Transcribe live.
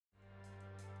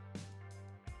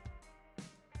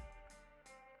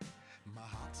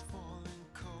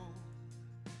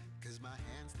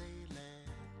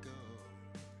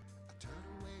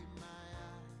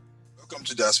Welcome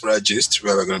to Diaspora Gist,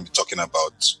 where we're going to be talking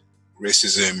about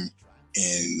racism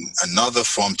in another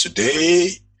form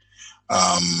today.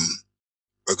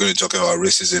 We're going to talk about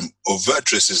racism, overt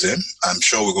racism. I'm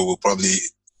sure we will probably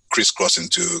crisscross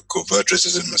into covert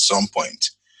racism at some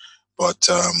point. But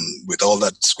with all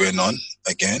that's going on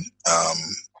again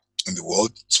in the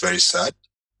world, it's very sad.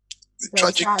 The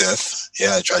tragic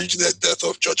death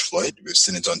of George Floyd. We've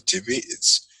seen it on TV.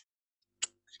 It's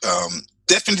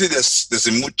definitely there's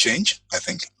a mood change, I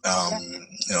think.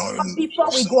 Before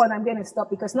we go on, I'm going to stop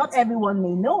because not everyone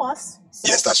may know us. So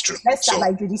yes, that's true. Let's start by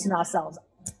introducing ourselves.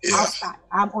 Yeah. I'll start.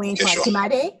 I'm Oyinkan and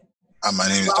Ayo. And my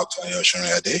name is Dr. Ayo.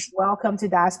 Welcome to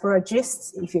Diaspora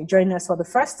Gist. If you're joining us for the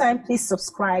first time, please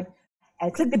subscribe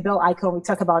and click the bell icon. We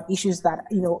talk about issues that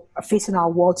are facing our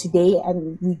world today,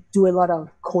 and we do a lot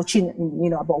of coaching,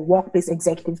 about workplace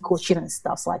executive coaching and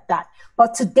stuff like that.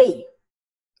 But today,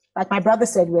 like my brother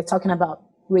said, we're talking about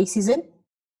racism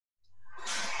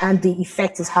and the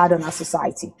effect it's had on our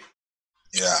society.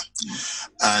 Yeah,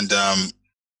 and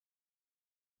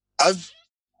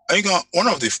one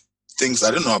of the things,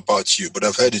 I don't know about you, but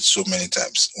I've heard it so many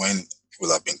times when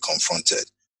people have been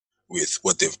confronted with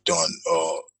what they've done,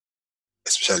 or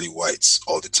especially whites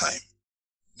all the time,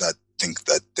 that think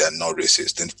that they're not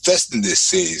racist. And first thing they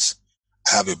say is,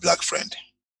 I have a black friend.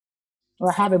 Or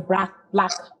I have a black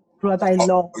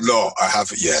brother-in-law. No, I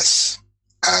have, yes.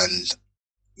 And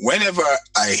whenever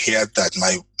I hear that,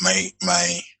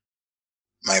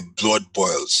 my blood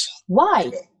boils.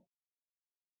 Why?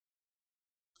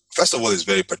 First of all, it's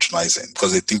very patronizing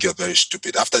because they think you're very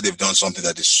stupid. After they've done something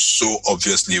that is so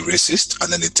obviously racist,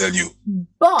 and then they tell you,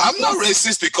 I'm not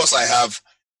racist because I have.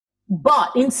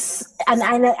 But in some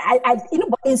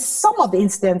of the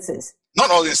instances,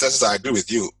 not all the instances, I agree with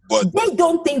you, but they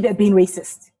don't think they're being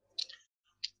racist,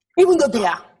 even though they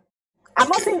are. I'm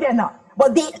not saying they're not,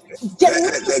 but they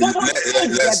genuinely don't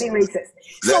think they're being racist.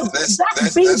 So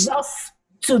that brings us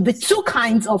to the two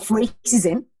kinds of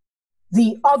racism.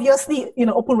 The obviously,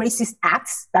 open racist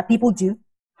acts that people do,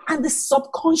 and the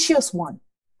subconscious one.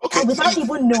 Okay. Without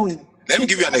even knowing. I'll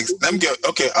give you an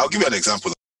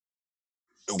example.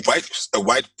 A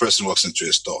white person walks into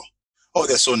a store. Oh,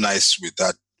 they're so nice with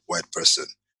that white person.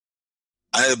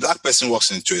 And then a black person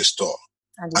walks into a store.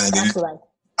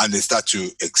 And they start to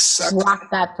attack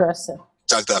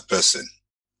that person.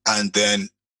 And then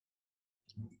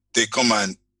they come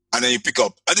and then you pick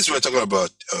up. And this we're talking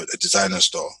about a designer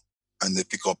store. And they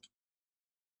pick up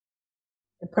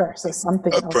a purse or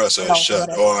something. A purse or a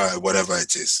shirt or whatever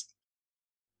it is.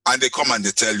 And they come and they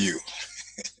tell you,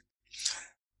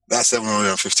 that's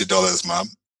 $750, ma'am.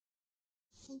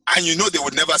 And they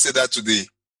would never say that to the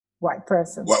white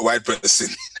person. White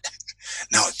person.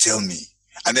 Now tell me.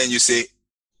 And then you say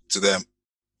to them,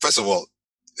 first of all,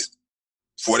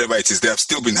 for whatever it is, they have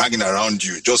still been hanging around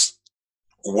you, just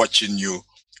watching you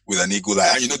with an eagle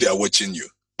eye. And they are watching you.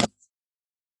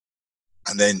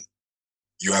 And then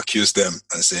you accuse them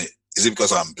and say, is it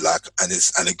because I'm black? And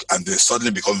they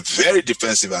suddenly become very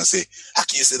defensive and say, how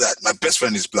can you say that? My best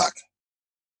friend is black.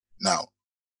 Now,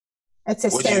 it's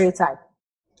a stereotype.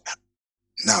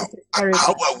 Now,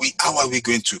 how are we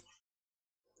going to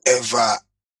ever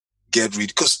get rid?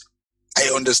 Because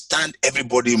I understand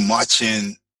everybody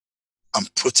marching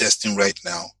and protesting right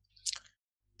now.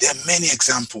 There are many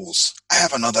examples. I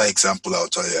have another example I'll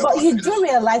tell you about. But you do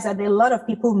realize that there are a lot of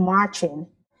people marching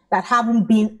that haven't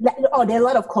been, or there are a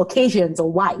lot of Caucasians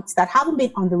or whites that haven't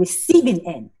been on the receiving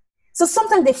end. So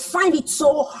sometimes they find it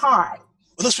so hard.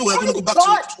 Well, those people are going to go back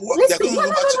to work.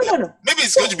 No. Maybe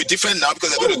it's going to be different now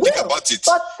because they're going to think about it.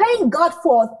 But thank God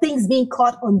for things being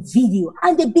caught on video.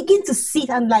 And they begin to see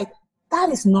it and that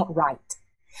is not right.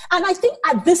 And I think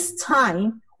at this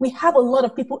time, we have a lot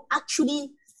of people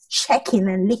actually checking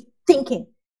and thinking,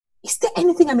 is there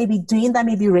anything I may be doing that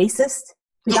may be racist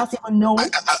without even knowing?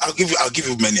 I'll give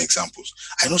you many examples.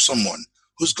 I know someone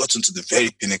who's gotten to the very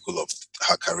pinnacle of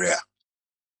her career,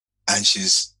 and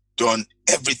she's done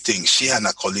everything. She and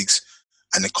her colleagues,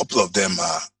 and a couple of them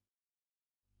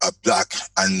are black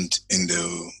and in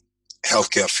the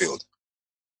healthcare field,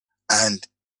 and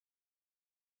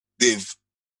they've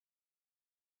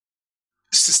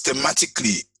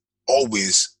systematically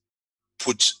always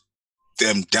put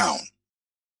them down,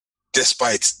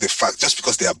 despite the fact, just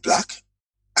because they are black,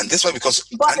 and that's why because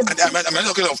I'm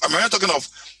not talking of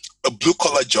a blue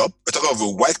collar job. We're talking of a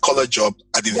white collar job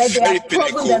at the very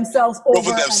pinnacle,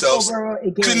 proven themselves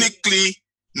clinically,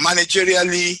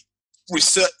 managerially,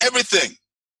 research, everything.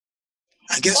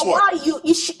 And guess what?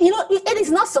 It is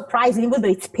not surprising, even though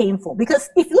it's painful, because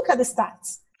if you look at the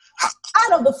stats,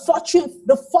 Out of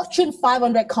the Fortune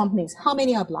 500 companies, how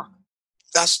many are black?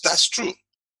 That's true.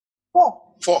 4.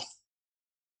 4.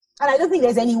 And I don't think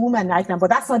there's any woman right now, but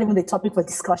that's not even the topic for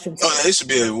discussion today. Oh, there used to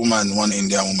be a woman, one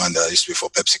Indian woman that used to be for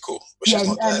PepsiCo, but she's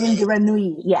not there anymore.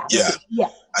 Yeah.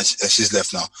 And she's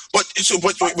left now. But you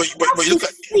look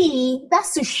at,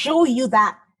 that's to show you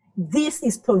that this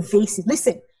is pervasive.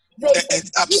 Listen,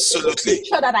 absolutely. A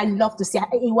picture that I love to see.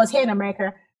 It was here in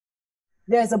America.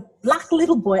 There's a black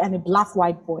little boy and a black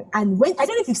white boy, and when I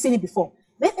don't know if you've seen it before.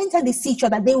 Then anytime they see each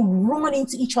other, they run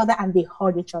into each other and they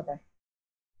hug each other.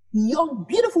 Young,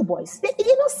 beautiful boys. They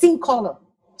don't see color.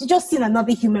 They just see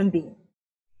another human being.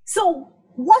 So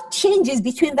what changes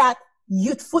between that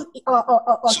youthful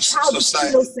childish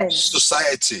innocence?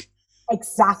 Society.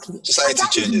 Exactly. Society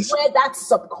changes. Where that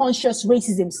subconscious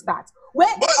racism starts.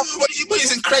 But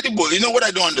it's incredible. You know what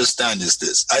I don't understand is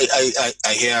this.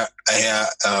 I hear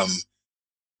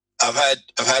I've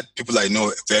had people I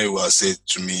know very well say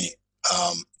to me,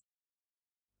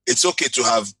 it's okay to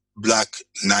have black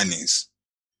nannies,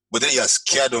 but then you're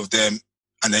scared of them,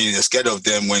 and then you're scared of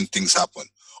them when things happen.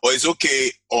 Or it's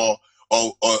okay, or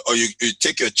you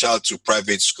take your child to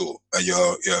private school, and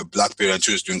you're a black parent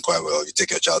who's doing quite well. You take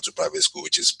your child to private school,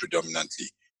 which is predominantly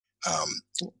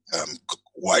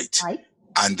white,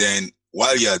 and then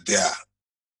while you're there,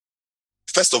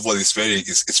 first of all, it's very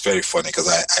funny because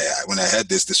I when I heard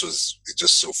this was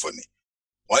just so funny.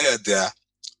 While you're there,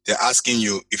 they're asking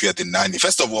you if you're the nanny.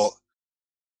 First of all,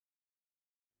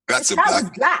 that's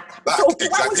black. Black, so exactly.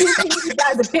 Why would you think you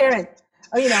guys a parent?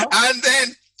 You know. And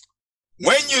then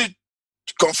when you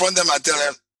confront them and tell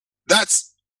them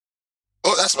that's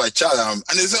my child,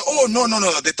 and they say, oh no.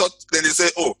 They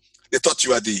thought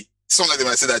you are the. Some of them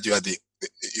might say that you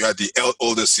are the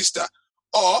older sister.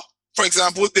 Or, for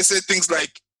example, they say things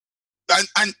like,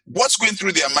 and what's going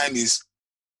through their mind is,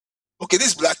 okay,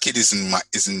 this black kid is in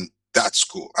that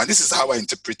school, and this is how I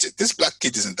interpret it. This black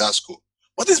kid is in that school,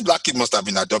 but this black kid must have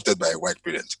been adopted by a white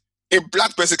parent. A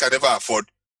black person can never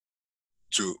afford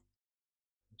to.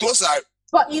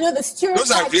 But you know the stereotypes.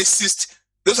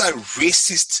 Those are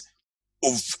racist.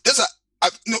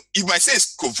 You might say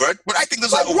it's covert, but I think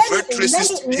those are overt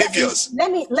racist behaviors.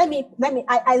 Let me.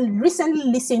 I recently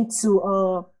listened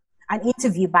to an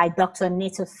interview by Dr.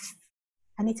 Anita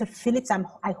Phillips.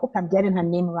 I hope I'm getting her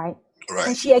name right. Right.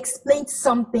 And she explained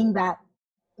something that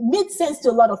made sense to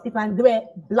a lot of people, and there were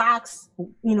blacks,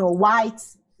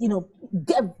 whites,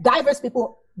 diverse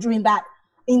people during that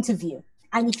interview.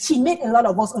 And she made a lot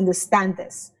of us understand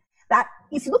this, that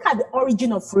if you look at the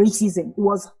origin of racism, it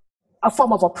was a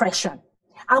form of oppression.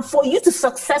 And for you to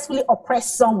successfully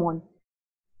oppress someone,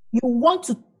 you want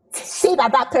to say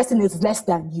that that person is less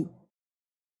than you.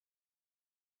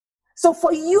 So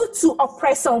for you to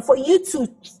oppress someone, for you to,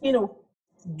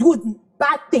 do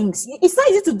bad things, it's not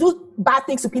easy to do bad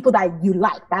things to people that you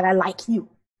like, that are like you.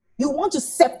 You want to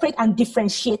separate and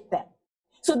differentiate them.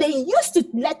 So they used to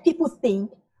let people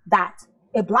think that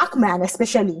a black man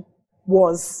especially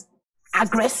was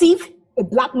aggressive. A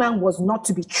black man was not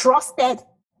to be trusted,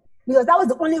 because that was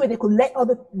the only way they could make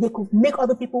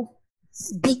other people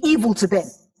be evil to them.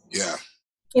 Yeah.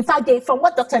 In fact, from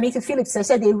what Dr. Anita Phillips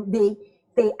said,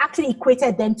 they actually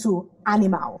equated them to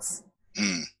animals.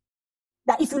 Mm.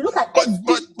 That if you look at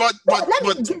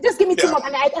just give me 2 more,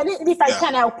 and if I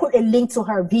can, I'll put a link to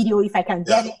her video if I can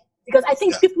get it, because I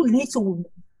think people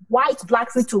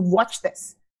blacks need to watch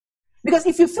this. Because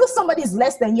if you feel somebody is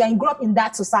less than you and you grew up in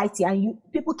that society, and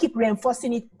people keep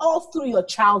reinforcing it all through your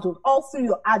childhood, all through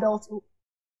your adulthood,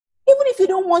 even if you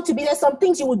don't want to be, there's some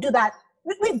things you would do that.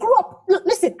 We grew up. Look,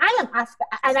 listen, I am African,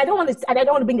 and I don't want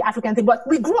to bring the African thing, but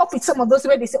we grew up with some of those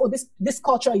where they say, "Oh, this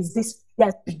culture is this.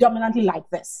 They're predominantly like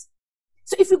this."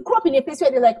 So if you grew up in a place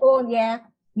where they're like, "Oh yeah,"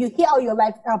 you hear all your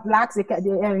life, blacks,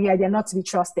 they're not to be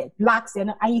trusted. Blacks, they're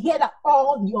not, and you hear that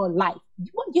all your life.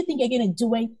 What do you think you're going to do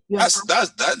when you're?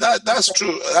 That's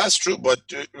true. That's true. But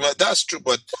that's true.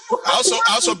 But I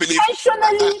also believe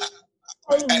intentionally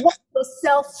unlock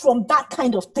yourself from that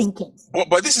kind of thinking.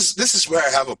 But this is where I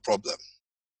have a problem.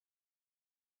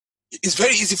 It's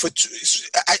very easy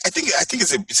I think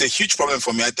it's a huge problem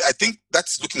for me. I think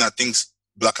that's looking at things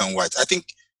black and white. I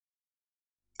think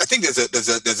there's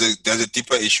a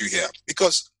deeper issue here,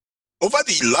 because over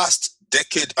the last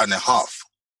decade and a half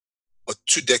or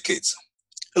 2 decades,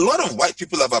 a lot of white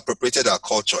people have appropriated our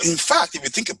culture. In fact, if you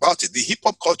think about it, the hip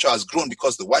hop culture has grown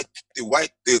because the white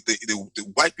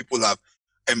people have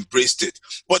embraced it.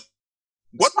 But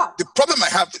the problem I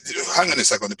have, hang on a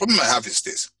second, the problem I have is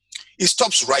this. It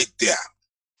stops right there.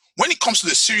 When it comes to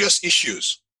the serious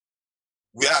issues,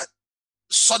 we are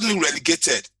suddenly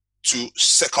relegated to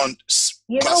second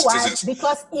You know class why? citizens.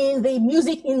 Because in the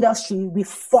music industry, we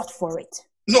fought for it.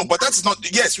 No, but that's not.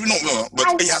 Yes, we know,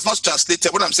 but it has not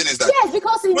translated. What I'm saying is that yes,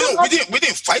 because we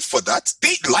didn't fight for that.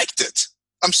 They liked it.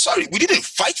 I'm sorry, we didn't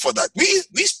fight for that. We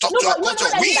stuck to our culture.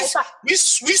 We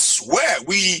swear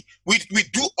we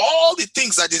do all the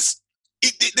things that is.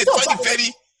 They find it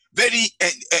very, very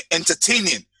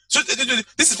entertaining. So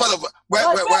this is part of where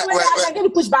I'm going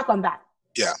to push back on that.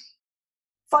 Yeah.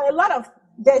 For a lot of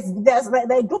there's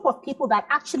a group of people that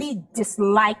actually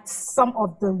disliked some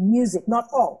of the music, not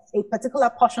all, a particular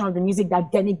portion of the music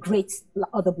that denigrates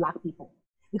other Black people,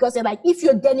 because they're like, if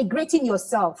you're denigrating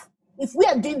yourself, if we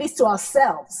are doing this to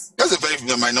ourselves, that's a very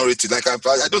minority. Like I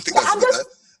don't think that's that.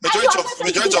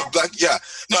 Majority of Black, yeah.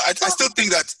 No, I still think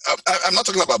that I'm not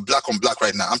talking about Black on Black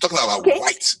right now. I'm talking about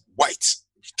white.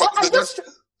 Forget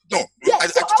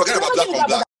about Black on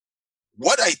Black.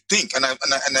 What I think, and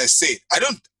I say, I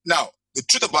don't. Now, the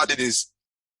truth about it is,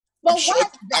 I'm sure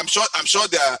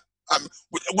there.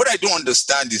 What I don't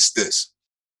understand is this,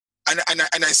 and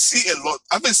I see a lot.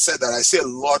 Having said that, I see a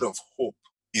lot of hope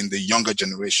in the younger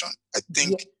generation. I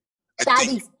think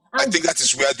that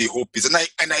is where the hope is, and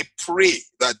I pray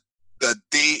that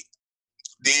they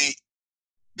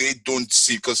don't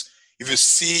see, because if you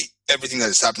see everything that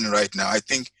is happening right now, I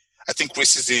think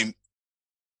racism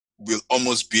will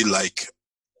almost be like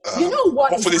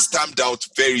hopefully stamped out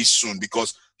very soon,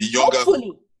 because the younger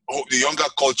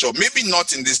culture, maybe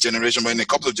not in this generation, but in a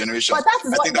couple of generations. But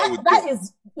that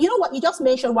is you know what, you just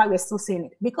mentioned why we're still saying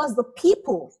it, because the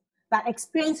people that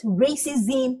experience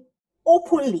racism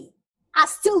openly are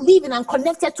still living and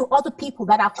connected to other people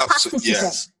that are passed it to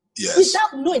them. Yes.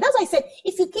 Without knowing. That's why I said,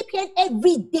 if you keep hearing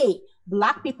every day,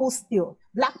 Black people steal,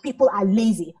 Black people are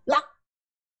lazy,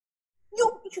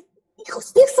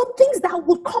 there's some things that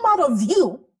would come out of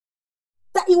you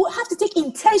that you will have to take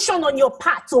intention on your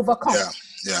part to overcome.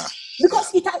 Yeah.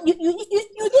 Because you didn't. No,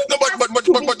 but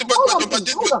hold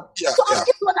on. So this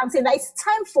is what I'm saying. That it's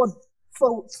time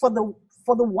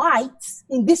for the whites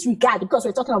in this regard, because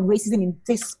we're talking of racism in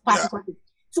this particular thing,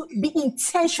 to be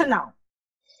intentional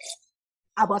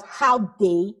about how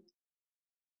they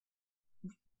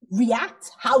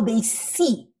react, how they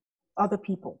see other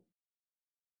people.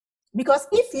 Because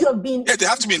if you have been... Yeah, they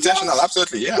have to be intentional,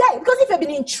 absolutely, yeah. Yeah, because if you've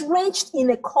been entrenched in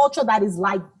a culture that is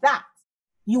like that,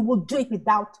 you will do it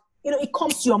without, it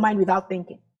comes to your mind without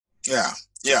thinking. Yeah.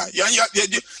 They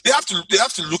have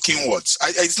to look inwards.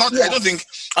 I don't think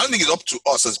it's up to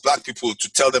us as Black people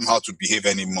to tell them how to behave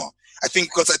anymore. I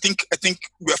think we're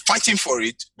fighting for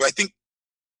it, but I think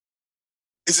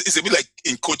it's a bit like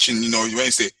in coaching, when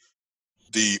you say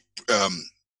the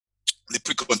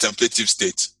pre-contemplative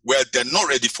state, where they're not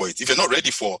ready for it. If you're not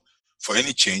ready for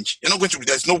any change, you're not going to.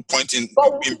 There's no point in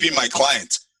being my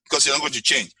client, because you're not going to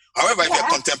change. However, if you're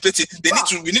contemplating, they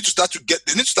need to start to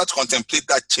contemplate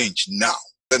that change now.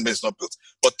 Then it's not built.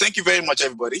 But thank you very much,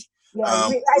 everybody. Yeah,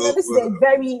 I know this is a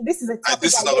topic.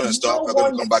 This is not going to stop. We're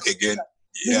going to come back again.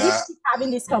 We need to keep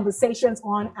having these conversations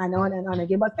on and on and on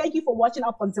again. But thank you for watching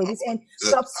up until this end.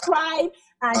 Subscribe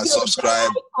and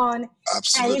subscribe. On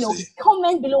Absolutely. And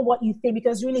comment below what you think,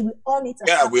 because really we all need to.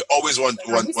 Yeah, we always want to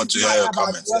hear your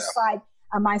comments. Your side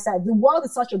and my side. The world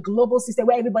is such a global system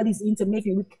where everybody's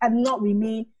intermingling. We cannot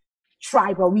remain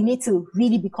tribal. We need to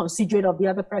really be considerate of the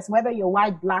other person, whether you're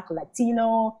white, Black,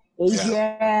 Latino,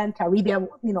 Asian, Caribbean,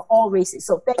 all races.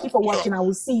 So thank you for watching. I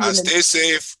will see you. And stay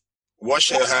safe.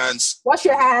 Wash your hands. Wash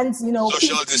your hands.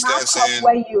 Social distancing.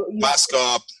 Mask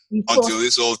up until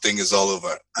this whole thing is all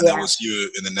over. And then we'll see you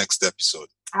in the next episode.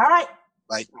 All right.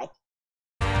 Bye.